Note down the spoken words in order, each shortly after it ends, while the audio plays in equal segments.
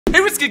Hey,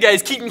 what's good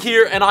guys, Keaton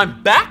here, and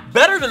I'm back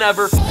better than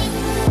ever. So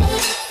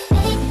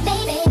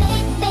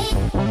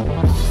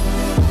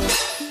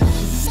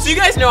you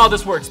guys know how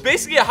this works.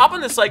 Basically, I hop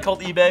on this site called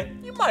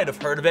eBay. You might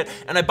have heard of it.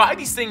 And I buy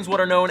these things, what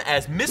are known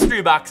as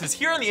mystery boxes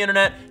here on the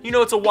internet. You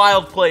know, it's a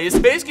wild place.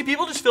 Basically,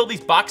 people just fill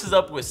these boxes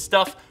up with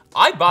stuff.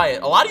 I buy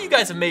it. A lot of you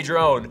guys have made your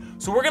own.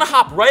 So we're gonna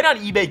hop right on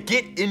eBay,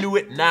 get into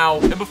it now.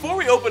 And before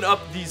we open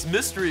up these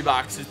mystery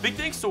boxes, big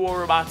thanks to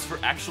WarRobots for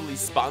actually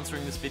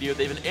sponsoring this video.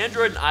 They have an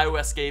Android and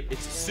iOS game.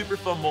 It's a super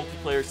fun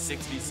multiplayer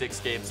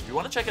 6v6 game. So if you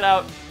wanna check it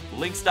out,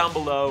 links down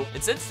below.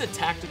 And since it's a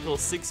tactical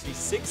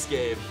 6v6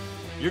 game,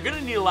 you're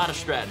gonna need a lot of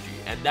strategy,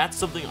 and that's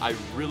something I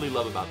really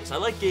love about this. I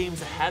like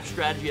games that have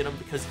strategy in them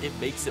because it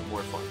makes it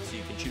more fun. So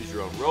you can choose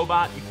your own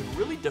robot, you can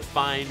really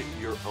define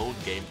your own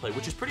gameplay,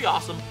 which is pretty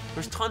awesome.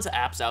 There's tons of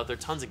apps out there,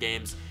 tons of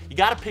games. You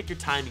gotta pick your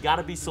time, you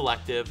gotta be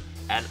selective,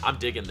 and I'm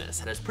digging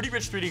this. It has pretty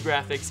rich 3D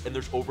graphics, and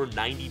there's over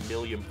 90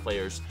 million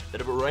players that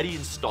have already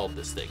installed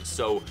this thing.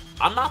 So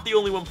I'm not the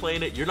only one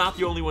playing it, you're not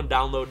the only one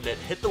downloading it.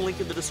 Hit the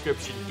link in the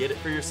description, get it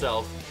for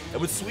yourself. And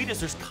what's sweet is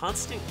there's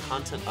constant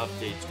content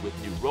updates with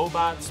new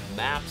robots,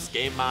 maps,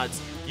 game mods,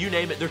 you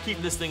name it, they're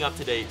keeping this thing up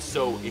to date.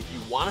 So if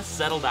you want to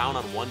settle down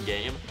on one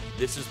game,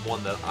 this is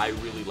one that I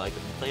really like.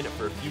 I've been playing it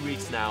for a few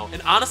weeks now.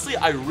 And honestly,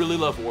 I really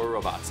love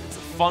WarRobots. It's a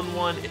fun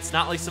one. It's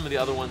not like some of the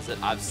other ones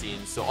that I've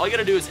seen. So all you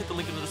gotta do is hit the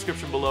link in the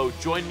description below.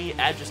 Join me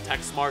at just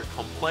TechSmartt.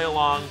 Come play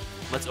along.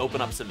 Let's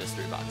open up some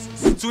mystery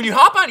boxes. So when you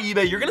hop on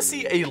eBay, you're gonna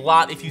see a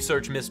lot if you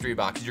search mystery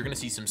boxes. You're gonna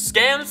see some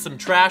scams, some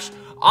trash,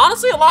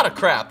 honestly a lot of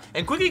crap.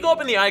 And quickly go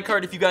up in the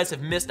iCard if you guys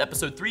have missed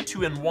episode 3,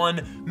 2, and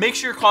 1. Make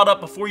sure you're caught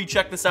up before you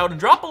check this out and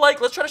drop a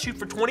like. Let's try to shoot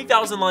for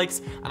 20,000 likes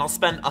and I'll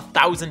spend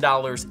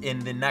 $1,000 in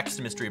the next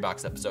mystery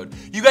box episode.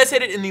 You guys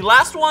hit it in the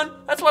last one.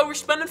 That's why we're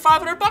spending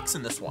 500 bucks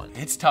in this one.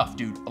 It's tough,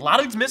 dude. A lot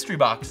of these mystery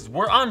boxes,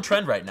 we're on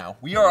trend right now.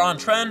 We are on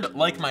trend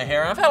like my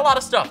hair. I've had a lot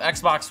of stuff.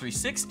 Xbox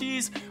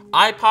 360s,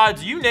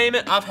 iPods, you name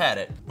it, I've had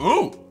it.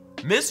 Ooh.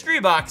 Mystery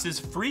boxes,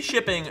 free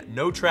shipping,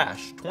 no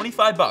trash,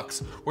 25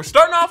 bucks. We're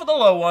starting off with a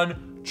low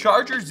one,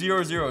 Charger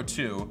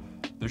 002.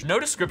 There's no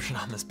description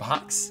on this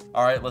box.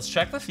 All right, let's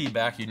check the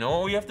feedback. You know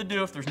what we have to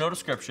do if there's no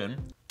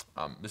description.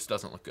 This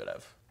doesn't look good,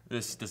 Ev.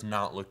 This does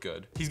not look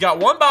good. He's got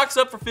one box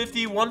up for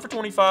 50, one for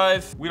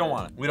 25. We don't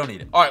want it, we don't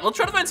need it. All right, let's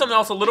try to find something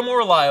else a little more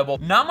reliable.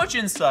 Not much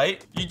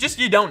insight,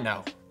 you don't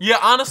know. You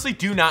honestly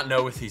do not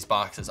know with these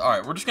boxes. All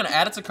right, we're just gonna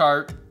add it to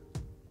cart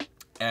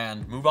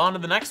and move on to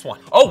the next one.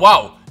 Oh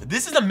wow,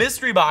 this is a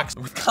mystery box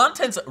with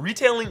contents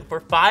retailing for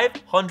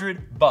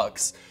 500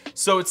 bucks.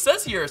 So it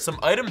says here some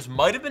items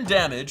might have been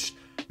damaged.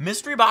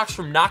 Mystery box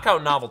from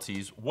Knockout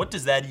Novelties. What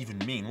does that even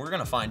mean? We're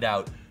gonna find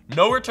out.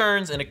 No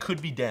returns and it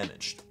could be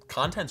damaged.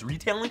 Contents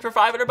retailing for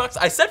 500 bucks?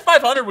 I said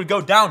 500 would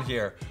go down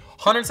here.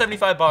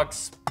 175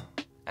 bucks,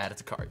 add it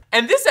to cart.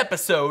 And this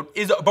episode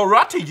is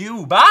brought to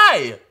you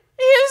by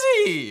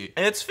Izzy,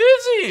 and it's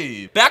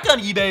Fizzy. Back on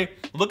eBay,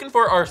 looking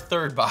for our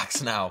third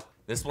box now.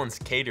 This one's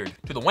catered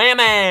to the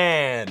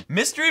Whammon.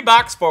 Mystery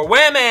box for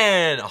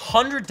Whammon,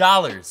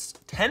 $100.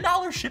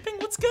 $10 shipping,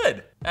 what's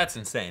good? That's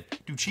insane.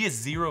 Dude, she has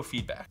zero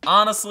feedback.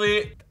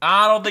 Honestly,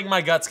 I don't think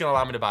my gut's gonna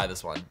allow me to buy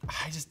this one.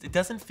 It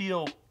doesn't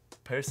feel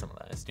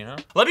personalized, you know?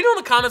 Let me know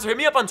in the comments or hit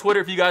me up on Twitter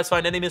if you guys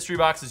find any mystery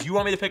boxes you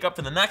want me to pick up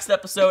for the next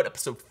episode,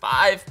 episode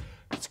 5.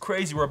 It's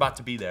crazy we're about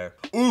to be there.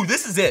 Ooh,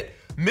 this is it.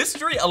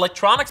 Mystery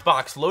electronics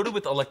box loaded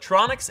with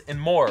electronics and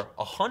more,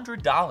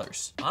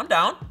 $100. I'm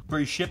down.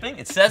 Free shipping.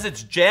 It says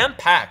it's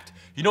jam-packed.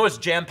 You know what's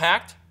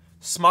jam-packed?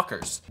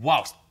 Smuckers.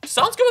 Wow,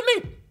 sounds good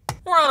with me.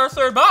 We're on our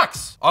third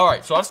box. All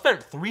right, so I've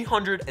spent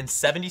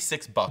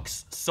 376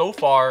 bucks so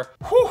far.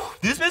 Whew,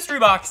 this mystery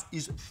box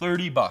is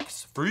 30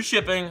 bucks. Free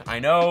shipping, I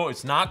know,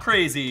 it's not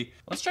crazy.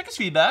 Let's check his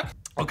feedback.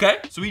 Okay,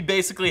 so he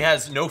basically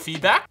has no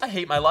feedback. I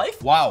hate my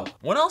life. Wow,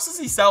 what else is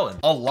he selling?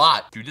 A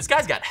lot. Dude, this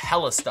guy's got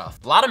hella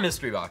stuff. A lot of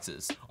mystery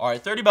boxes. All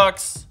right, 30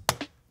 bucks.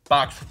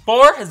 Box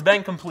 4 has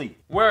been complete.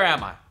 Where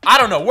am I? I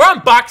don't know. We're on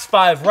box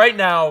 5 right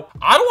now.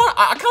 I kind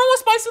of want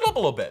to spice it up a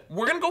little bit.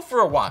 We're gonna go for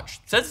a watch.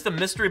 It says it's a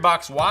mystery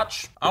box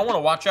watch. I want to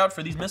watch out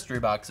for these mystery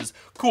boxes.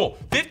 Cool,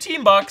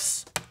 15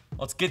 bucks.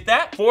 Let's get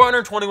that.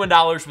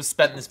 $421 was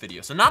spent in this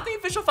video. So not the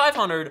official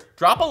 500.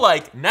 Drop a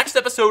like. Next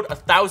episode,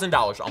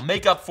 $1,000. I'll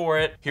make up for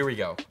it. Here we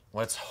go.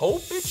 Let's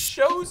hope it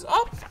shows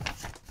up.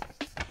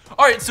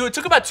 All right, so it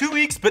took about 2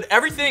 weeks, but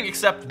everything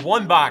except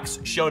one box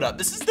showed up.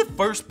 This is the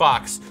first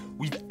box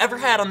we've ever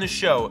had on this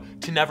show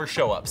to never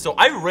show up. So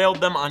I railed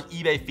them on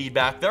eBay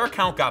feedback. Their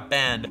account got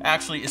banned.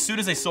 Actually, as soon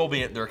as they sold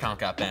me it, their account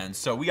got banned.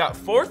 So we got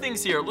 4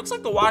 things here. It looks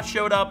like the watch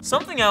showed up,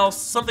 something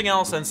else,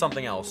 and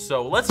something else.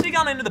 So let's dig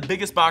on into the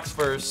biggest box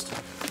first.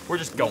 We're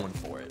just going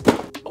for it.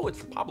 Oh, it's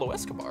from Pablo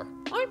Escobar.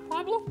 Hi,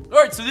 Pablo.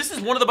 All right, so this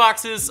is one of the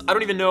boxes. I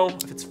don't even know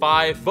if it's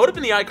 5. Vote up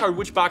in the iCard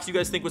which box you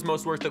guys think was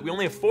most worth it. We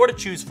only have 4 to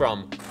choose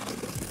from.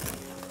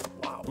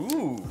 Wow.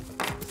 Ooh.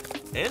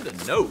 And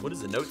a note. What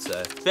does the note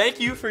say?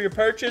 Thank you for your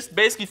purchase.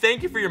 Basically,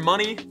 thank you for your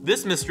money.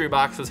 This mystery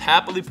box was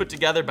happily put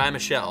together by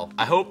Michelle.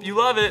 I hope you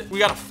love it. We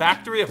got a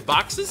factory of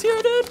boxes here,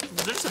 dude.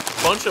 There's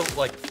a bunch of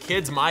like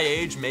kids my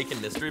age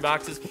making mystery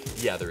boxes.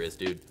 Yeah, there is,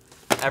 dude.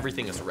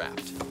 everything is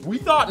wrapped. We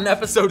thought in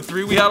episode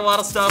 3 we had a lot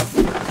of stuff.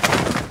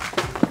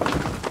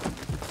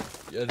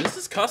 Yeah, this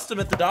is custom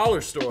at the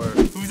dollar store.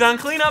 Who's on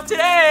cleanup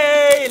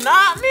today?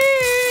 Not me!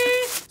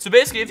 So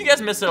basically, if you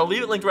guys missed it, I'll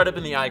leave it linked right up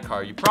in the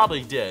iCard. You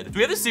probably did. So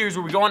we have this series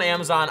where we go on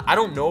Amazon. I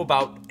don't know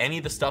about any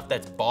of the stuff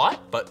that's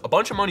bought, but a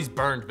bunch of money's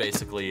burned,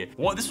 basically.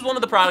 Well, this was one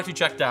of the products we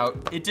checked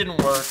out. It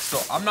didn't work, so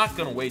I'm not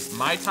gonna waste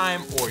my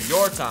time or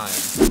your time.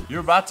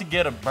 You're about to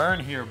get a burn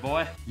here,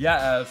 boy.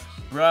 Yeah, Ev.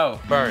 Bro,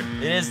 burn.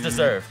 It is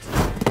deserved.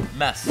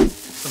 Mess.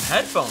 Some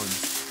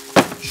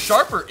headphones.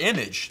 Sharper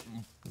image.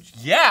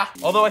 Yeah,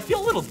 although I feel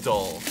a little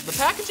dull. The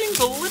packaging's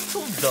a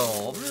little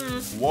dull.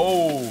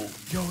 Whoa.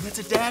 Yo, that's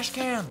a dash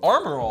cam.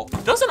 Armor All.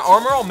 Doesn't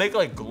Armor All make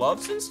like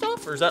gloves and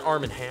stuff? Or is that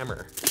Arm &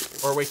 Hammer?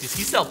 Or wait, does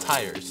he sell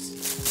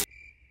tires?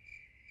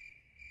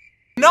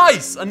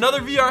 Nice,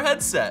 another VR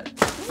headset.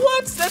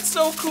 What? That's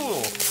so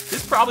cool.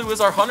 This probably was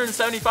our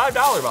 $175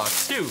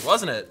 box too,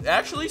 wasn't it?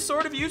 Actually,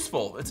 sort of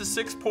useful. It's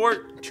a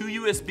 6-port,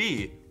 2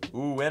 USB.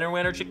 Ooh, winner,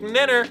 winner, chicken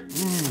dinner.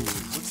 Ooh,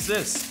 what's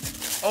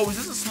this? Oh, is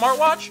this a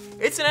smartwatch?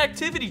 It's an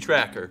activity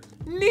tracker.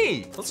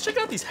 Neat. Let's check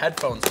out these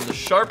headphones from the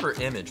sharper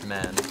image,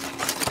 man.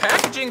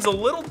 Packaging's a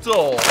little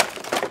dull,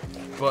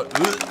 but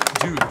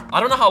dude,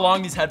 I don't know how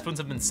long these headphones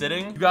have been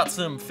sitting. You got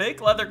some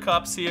fake leather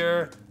cups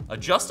here,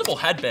 adjustable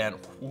headband.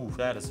 Ooh,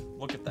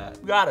 look at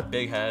that. We got a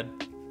big head.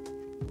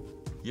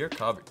 You're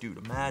covered,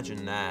 dude,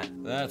 imagine that.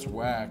 That's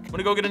whack. I'm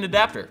gonna go get an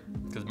adapter,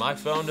 because my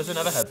phone doesn't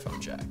have a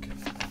headphone jack.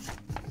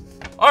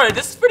 All right,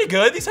 this is pretty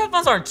good. These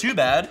headphones aren't too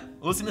bad.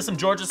 Listen to some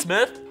Georgia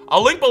Smith.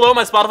 I'll link below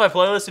my Spotify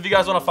playlist if you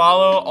guys wanna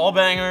follow. All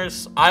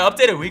bangers. I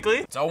update it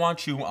weekly. So I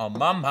want you on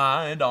my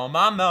mind, on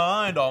my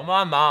mind, on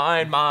my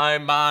mind,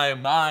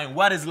 mind.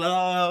 What is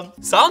love?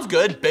 Sounds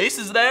good, bass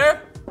is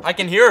there. I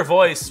can hear her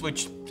voice,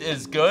 which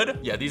is good.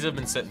 Yeah, these have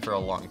been sitting for a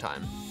long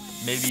time.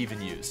 Maybe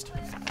even used.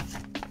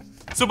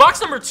 So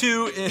box number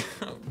 2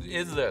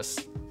 is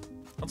this.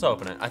 Let's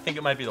open it. I think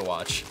it might be the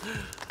watch.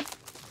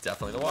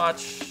 Definitely the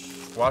watch.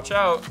 Watch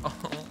out.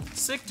 Oh,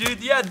 sick,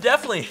 dude. Yeah,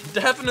 definitely,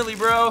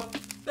 bro.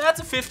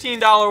 That's a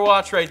 $15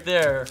 watch right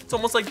there. It's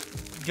almost like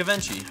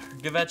Givenchy.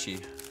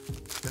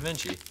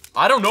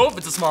 I don't know if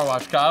it's a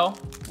smartwatch, Kyle.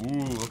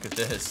 Ooh, look at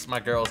this. My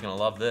girl's gonna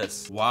love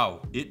this.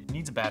 Wow, it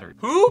needs a battery.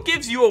 Who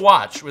gives you a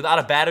watch without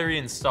a battery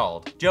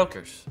installed?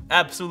 Jokers,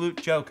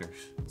 absolute jokers.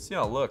 See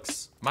how it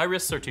looks. My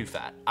wrists are too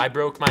fat. I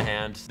broke my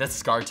hand. That's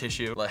scar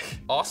tissue. Like,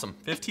 awesome.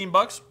 15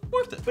 bucks,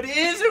 worth it. But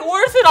is it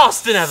worth it,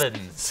 Austin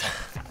Evans?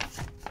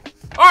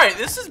 All right,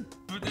 this is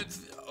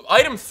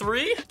item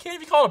 3. Can't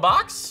even call it a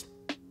box.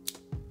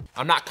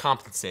 I'm not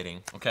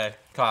compensating, okay,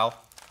 Kyle?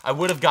 I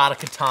would have got a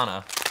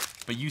katana,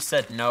 but you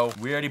said no.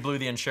 We already blew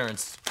the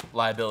insurance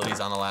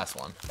liabilities on the last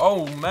one.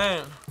 Oh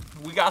man,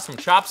 we got some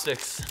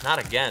chopsticks. Not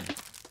again.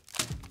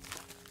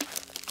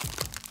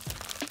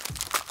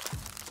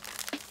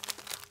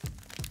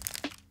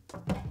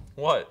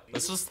 What?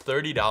 This was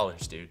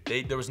 $30,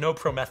 dude. There was no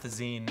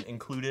promethazine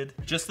included,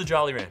 just the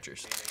Jolly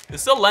Ranchers.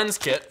 This is a lens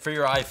kit for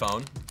your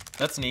iPhone.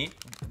 That's neat.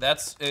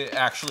 That's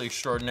actually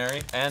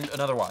extraordinary. And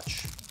another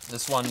watch.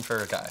 This one for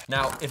a guy.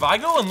 Now, if I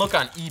go and look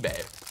on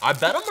eBay, I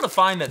bet I'm gonna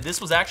find that this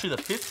was actually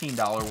the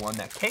 $15 one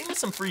that came with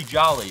some free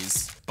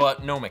jollies,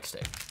 but no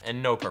mixtape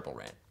and no purple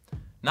rain.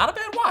 Not a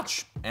bad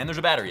watch, and there's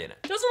a battery in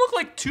it. Doesn't look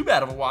like too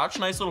bad of a watch.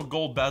 Nice little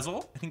gold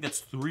bezel. I think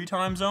that's 3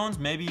 time zones,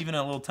 maybe even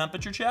a little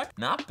temperature check.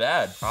 Not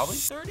bad, probably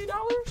 $30.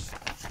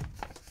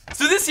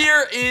 So this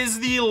here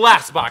is the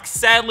last box.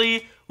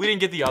 Sadly, we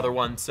didn't get the other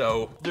one,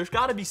 so there's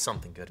gotta be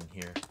something good in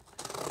here.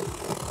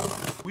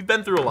 We've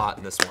been through a lot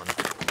in this one.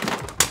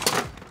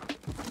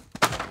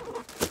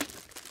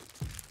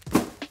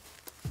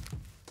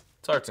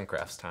 It's arts and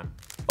crafts time.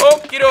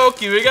 Okie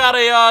dokie, we got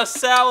a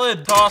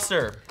salad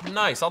tosser.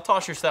 Nice, I'll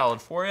toss your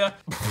salad for you.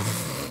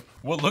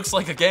 What looks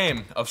like a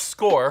game of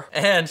Score,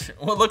 and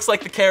what looks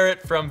like the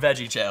carrot from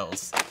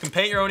VeggieTales. You can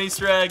paint your own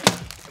Easter egg.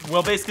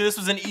 Well, basically this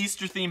was an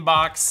Easter themed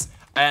box,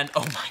 and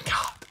oh my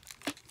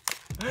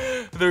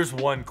God. There's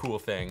one cool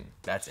thing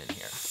that's in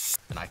here,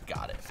 and I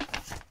got it.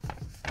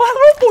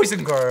 Hello, boys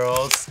and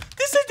girls.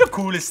 This is the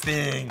coolest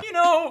thing. You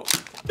know,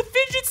 the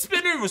fidget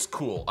spinner was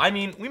cool. I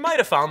mean, we might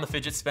have found the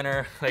fidget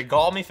spinner. They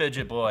call me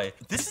Fidget Boy.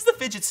 This is the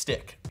fidget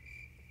stick.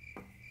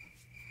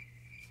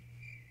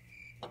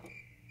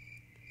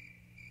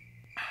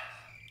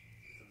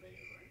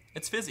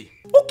 It's fizzy.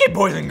 Okay,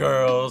 boys and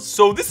girls.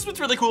 So this is what's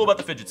really cool about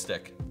the fidget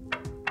stick.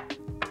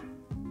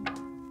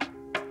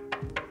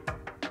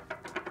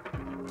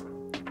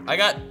 I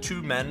got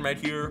 2 men right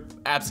here,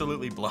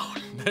 absolutely blown.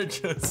 They're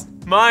just,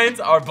 mines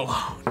are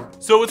blown.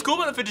 So what's cool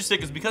about the fidget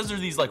stick is because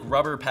there's these like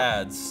rubber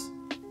pads.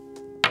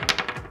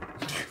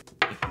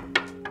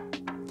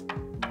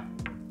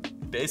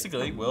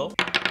 Basically, Will.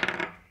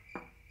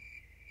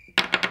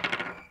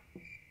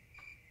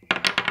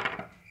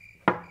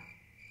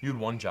 You had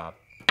one job.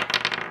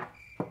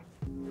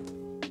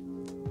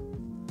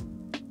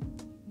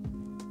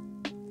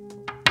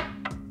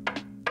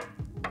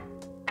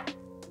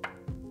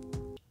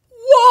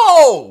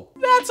 Whoa!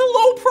 That's a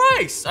low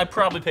price. I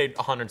probably paid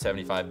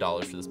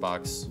 $175 for this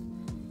box.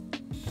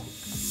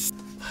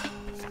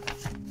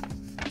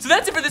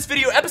 that's it for this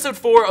video, episode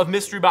 4 of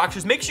Mystery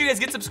Boxers. Make sure you guys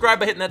get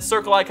subscribed by hitting that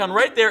circle icon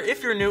right there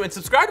if you're new, and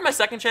subscribe to my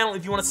second channel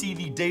if you want to see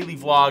the daily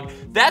vlog.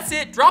 That's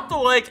it. Drop the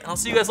like, and I'll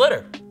see you guys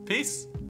later. Peace.